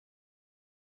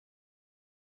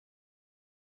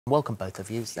Welcome, both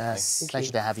of you. It's a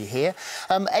pleasure to have you here.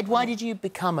 Ed, why did you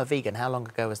become a vegan? How long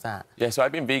ago was that? Yeah, so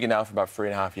I've been vegan now for about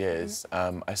 3.5 years.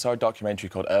 I saw a documentary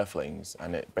called Earthlings,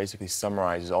 and it basically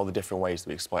summarises all the different ways that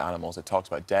we exploit animals. It talks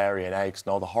about dairy and eggs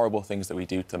and all the horrible things that we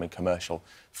do to them in commercial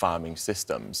farming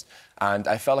systems. And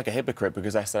I felt like a hypocrite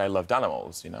because I said I loved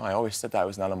animals. You know, I always said that I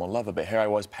was an animal lover, but here I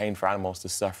was paying for animals to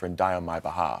suffer and die on my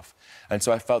behalf. And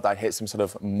so I felt that I'd hit some sort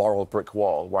of moral brick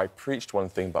wall where I preached one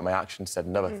thing, but my actions said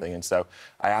another thing. And so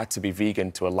I had to be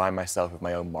vegan to align myself with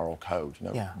my own moral code. You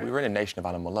know, we're in a nation of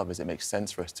animal lovers. It makes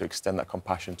sense for us to extend that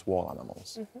compassion to all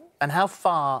animals. And how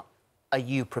far are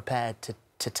you prepared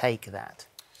to take that?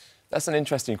 That's an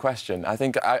interesting question. I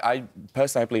think I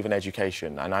personally believe in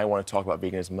education, and I want to talk about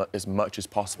veganism as much as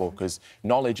possible because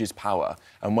knowledge is power.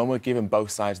 And when we're given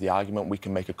both sides of the argument, we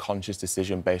can make a conscious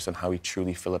decision based on how we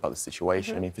truly feel about the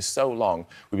situation. I mean, for so long,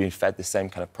 we've been fed the same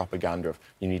kind of propaganda of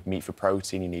you need meat for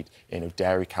protein, you need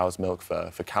dairy, cow's milk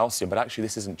for calcium, but actually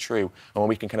this isn't true. And when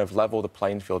we can kind of level the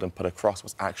playing field and put across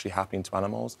what's actually happening to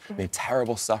animals, the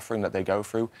terrible suffering that they go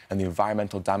through and the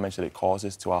environmental damage that it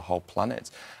causes to our whole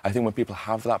planet, I think when people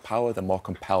have that power, they're more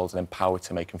compelled and empowered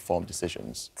to make informed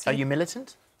decisions. Are you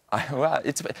militant? Well,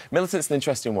 militant's an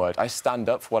interesting word. I stand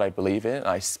up for what I believe in, and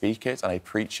I speak it, and I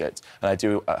preach it, and I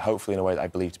do hopefully in a way that I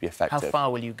believe to be effective. How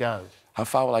far will you go? How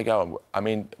far will I go? I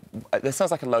mean, this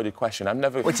sounds like a loaded question. I've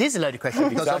never... Well, it is a loaded question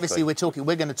because obviously we're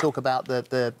going to talk about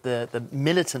the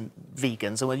militant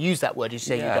vegans, and we'll use that word. You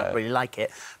say you don't really like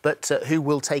it, but who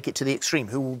will take it to the extreme?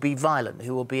 Who will be violent?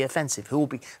 Who will be offensive? Who will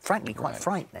be, frankly, quite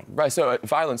frightening? Right. So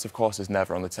violence, of course, is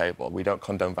never on the table. We don't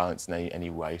condone violence in any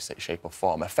way, shape, or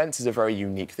form. Offence is a very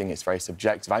unique thing. It's very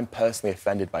subjective. I'm personally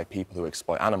offended by people who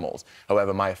exploit animals.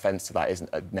 However, my offence to that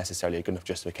isn't necessarily a good enough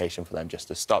justification for them just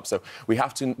to stop. So we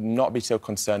have to not be so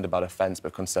concerned about offence,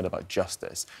 but concerned about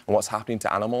justice. And what's happening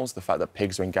to animals, the fact that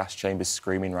pigs are in gas chambers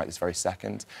screaming right this very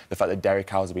second, the fact that dairy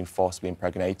cows are being forcibly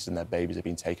impregnated and their babies are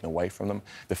being taken away from them,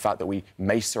 the fact that we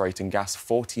macerate and gas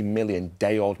 40 million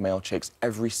day-old male chicks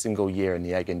every single year in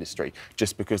the egg industry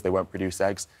just because they won't produce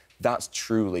eggs, that's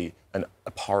truly an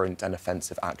abhorrent and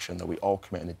offensive action that we all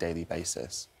commit on a daily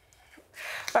basis.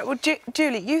 Right, well,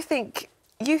 Julie, you think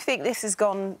this has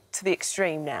gone to the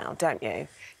extreme now, don't you?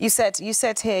 You said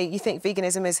here you think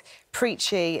veganism is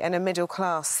preachy and a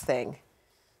middle-class thing.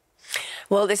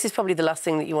 Well, this is probably the last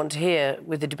thing that you want to hear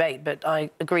with the debate, but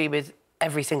I agree with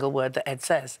every single word that Ed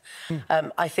says.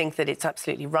 I think that it's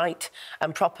absolutely right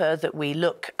and proper that we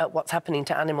look at what's happening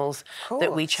to animals,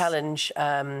 that we challenge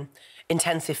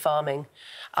intensive farming.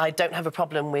 I don't have a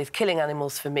problem with killing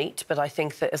animals for meat, but I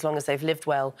think that as long as they've lived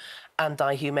well and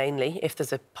die humanely, if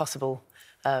there's a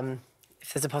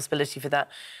possibility for that,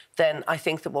 then I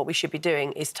think that what we should be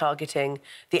doing is targeting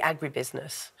the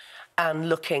agribusiness and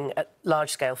looking at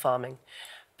large-scale farming.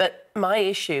 But my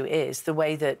issue is the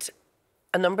way that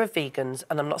a number of vegans,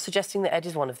 and I'm not suggesting that Ed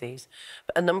is one of these,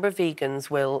 but a number of vegans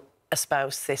will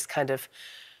espouse this kind of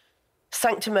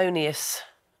sanctimonious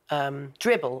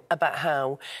dribble about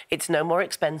how it's no more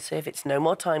expensive, it's no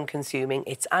more time-consuming,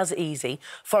 it's as easy.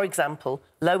 For example,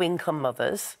 low-income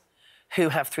mothers who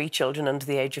have 3 children under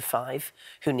the age of 5,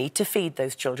 who need to feed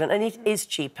those children, and it is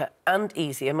cheaper and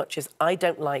easier, much as I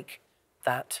don't like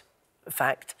that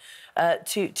fact,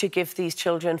 to give these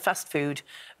children fast food,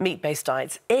 meat-based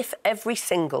diets. If every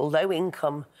single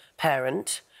low-income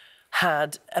parent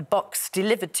had a box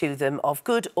delivered to them of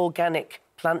good, organic,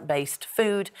 plant-based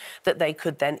food that they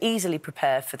could then easily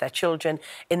prepare for their children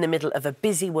in the middle of a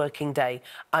busy working day,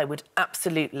 I would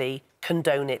absolutely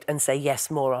condone it and say yes,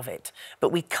 more of it.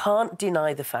 But we can't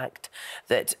deny the fact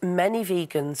that many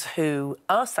vegans who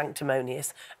are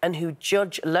sanctimonious and who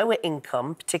judge lower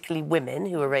income, particularly women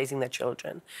who are raising their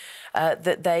children,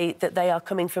 that they are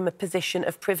coming from a position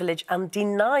of privilege and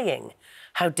denying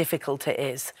how difficult it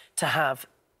is to have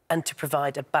and to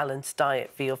provide a balanced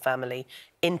diet for your family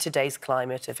in today's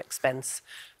climate of expense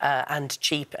and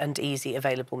cheap and easy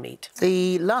available meat.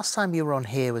 The last time you were on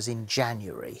here was in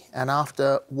January, and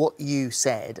after what you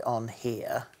said on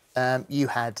here, you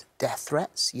had death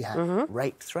threats, you had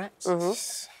rape threats.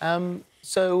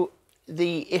 So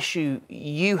the issue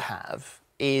you have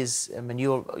is, I mean,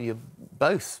 you're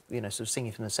both, you know, sort of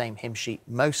singing from the same hymn sheet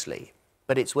mostly,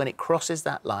 but it's when it crosses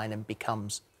that line and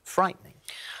becomes frightening.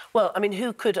 Well, I mean,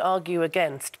 who could argue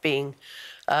against being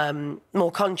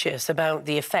more conscious about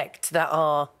the effect that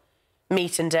our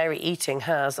meat and dairy eating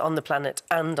has on the planet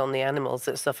and on the animals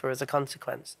that suffer as a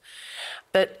consequence?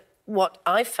 But what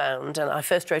I found, and I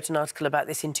first wrote an article about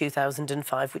this in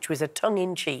 2005, which was a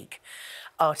tongue-in-cheek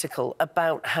article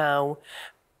about how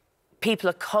people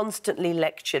are constantly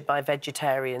lectured by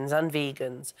vegetarians and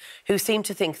vegans who seem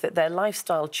to think that their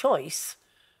lifestyle choice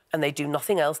and they do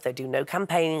nothing else. They do no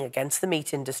campaigning against the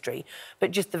meat industry,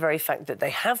 but just the very fact that they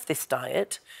have this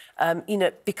diet, you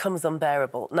know, becomes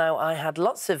unbearable. Now, I had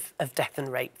lots of death and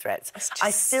rape threats.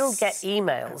 I still get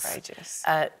emails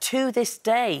to this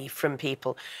day from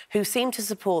people who seem to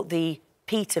support the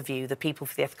PETA view, the People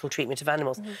for the Ethical Treatment of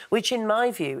Animals, which, in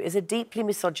my view, is a deeply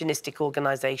misogynistic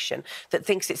organisation that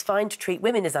thinks it's fine to treat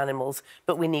women as animals,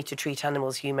 but we need to treat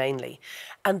animals humanely.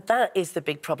 And that is the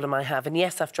big problem I have. And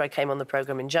yes, after I came on the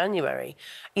programme in January,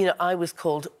 you know, I was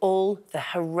called all the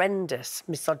horrendous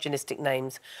misogynistic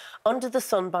names under the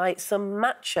sun by some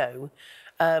macho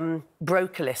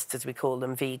brocalists, as we call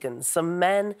them, vegans, some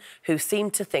men who seem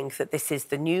to think that this is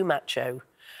the new macho.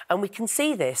 And we can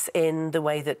see this in the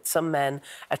way that some men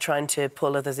are trying to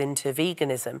pull others into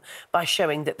veganism by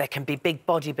showing that there can be big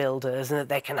bodybuilders and that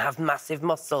they can have massive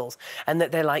muscles and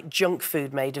that they're like junk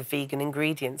food made of vegan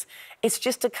ingredients. It's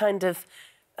just a kind of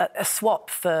a swap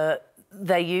for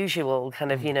their usual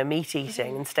kind of, you know, meat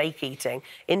eating and steak eating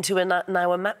into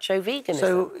now a macho veganism.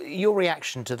 So your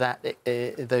reaction to that,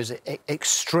 those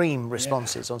extreme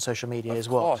responses on social media is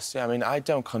what? Of course, yeah. I mean, I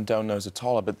don't condone those at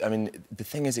all. But I mean, the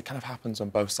thing is, it kind of happens on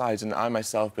both sides. And I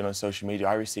myself, been on social media,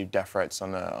 I receive death threats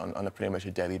on a pretty much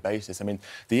a daily basis. I mean,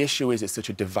 the issue is it's such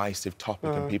a divisive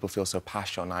topic, and people feel so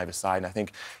passionate on either side. And I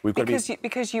think we've got to be...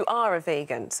 Because you are a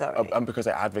vegan, sorry. And because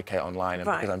I advocate online, and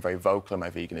because I'm very vocal in my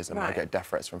veganism, I get death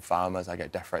threats from farmers. I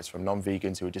get death threats from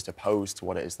non-vegans who are just opposed to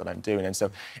what it is that I'm doing. And so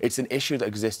it's an issue that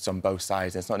exists on both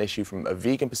sides. And it's not an issue from a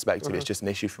vegan perspective, it's just an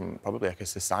issue from probably like a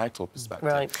societal perspective.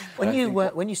 Right.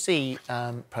 When you see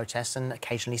protests and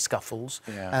occasionally scuffles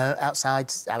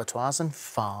outside abattoirs and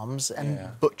farms and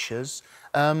butchers,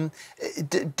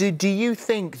 do you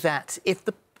think that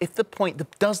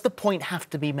does the point have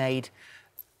to be made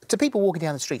to people walking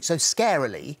down the street so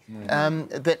scarily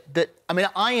that I mean,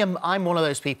 I'm one of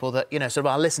those people that, you know, sort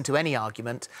of I'll listen to any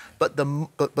argument, but the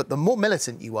more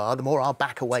militant you are, the more I'll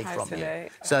back away from you.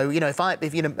 So, you know,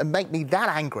 if you know, make me that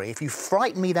angry, if you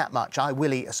frighten me that much, I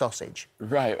will eat a sausage.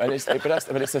 Right, and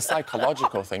it's a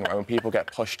psychological thing, right? When people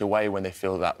get pushed away when they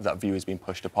feel that view is being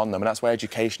pushed upon them, and that's why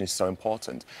education is so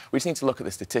important. We just need to look at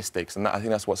the statistics, and I think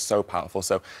that's what's so powerful.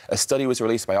 So, a study was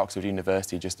released by Oxford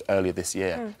University just earlier this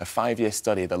year, a 5-year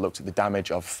study that looked at the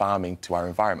damage of farming to our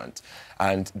environment,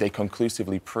 and they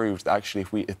conclusively proved that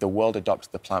actually if the world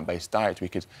adopted the plant-based diet, we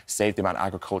could save the amount of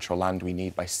agricultural land we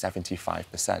need by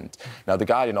 75%. Now, The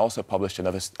Guardian also published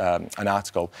another an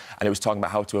article, and it was talking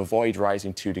about how to avoid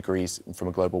rising 2 degrees from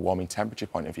a global warming temperature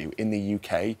point of view. In the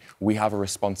UK, we have a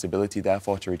responsibility,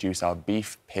 therefore, to reduce our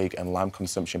beef, pig and lamb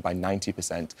consumption by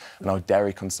 90% and our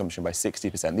dairy consumption by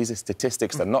 60%. These are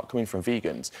statistics that are not coming from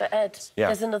vegans. But Ed,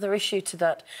 there's another issue to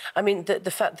that. I mean,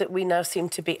 the fact that we now seem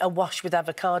to be awash with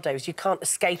avocados, you can't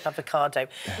escape avocado,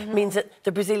 means that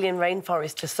the Brazilian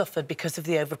rainforest has suffered because of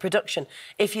the overproduction.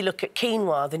 If you look at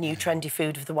quinoa, the new trendy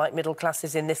food of the white middle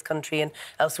classes in this country and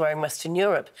elsewhere in Western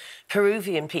Europe,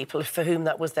 Peruvian people, for whom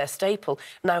that was their staple,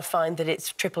 now find that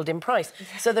it's tripled in price.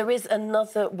 So there is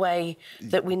another way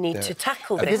that we need to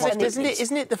tackle this.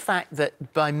 Isn't it the fact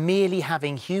that by merely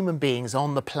having human beings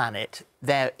on the planet,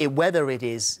 whether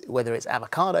it's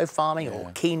avocado farming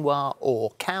or quinoa or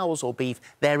cows or beef,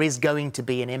 there is going to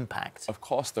be an impact? Of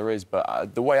course there is,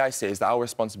 but the way I see it is that our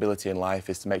responsibility in life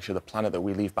is to make sure the planet that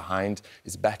we leave behind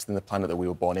is better than the planet that we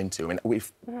were born into. And we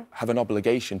have an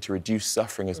obligation to reduce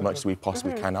suffering as much as we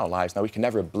possibly can in our lives. Now, we can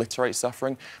never obliterate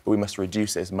suffering, but we must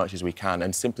reduce it as much as we can.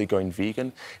 And simply going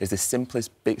vegan is the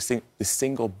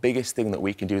single biggest thing that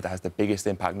we can do that has the biggest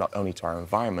impact not only to our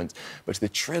environment, but to the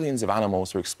trillions of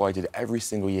animals who are exploited every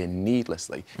single year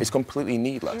needlessly. It's completely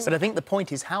needless. But I think the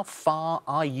point is, how far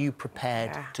are you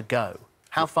prepared to go?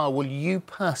 How far will you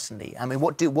personally? I mean,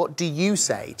 what do you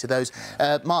say to those?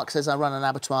 Mark says, I run an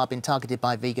abattoir, been targeted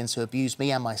by vegans who abused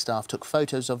me and my staff, took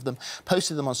photos of them,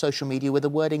 posted them on social media with the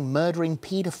wording "murdering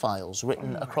paedophiles"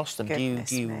 written across them. Do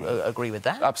you agree with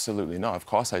that? Absolutely not. Of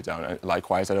course I don't.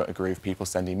 Likewise, I don't agree with people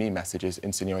sending me messages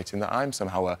insinuating that I'm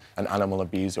somehow an animal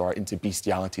abuser or into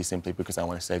bestiality simply because I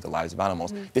want to save the lives of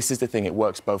animals. This is the thing, it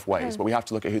works both ways, but we have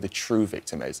to look at who the true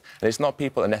victim is. And it's not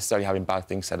people that are necessarily having bad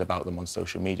things said about them on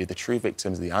social media. The true victim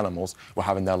of the animals were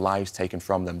having their lives taken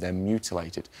from them. They're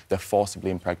mutilated, they're forcibly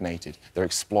impregnated, they're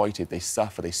exploited, they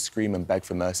suffer, they scream and beg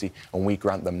for mercy, and we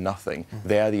grant them nothing.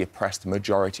 They are the oppressed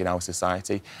majority in our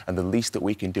society, and the least that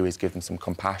we can do is give them some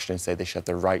compassion and say they should have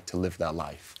the right to live their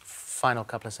life. Final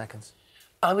couple of seconds.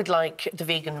 I would like the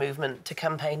vegan movement to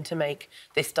campaign to make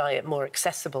this diet more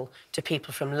accessible to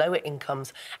people from lower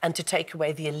incomes and to take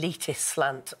away the elitist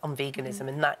slant on veganism,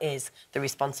 and that is the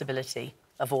responsibility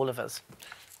of all of us.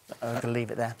 I'm going to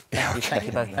leave it there. Thank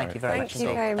you both. Thank you very much. Thank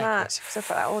you very much. I've thought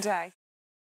about that all day.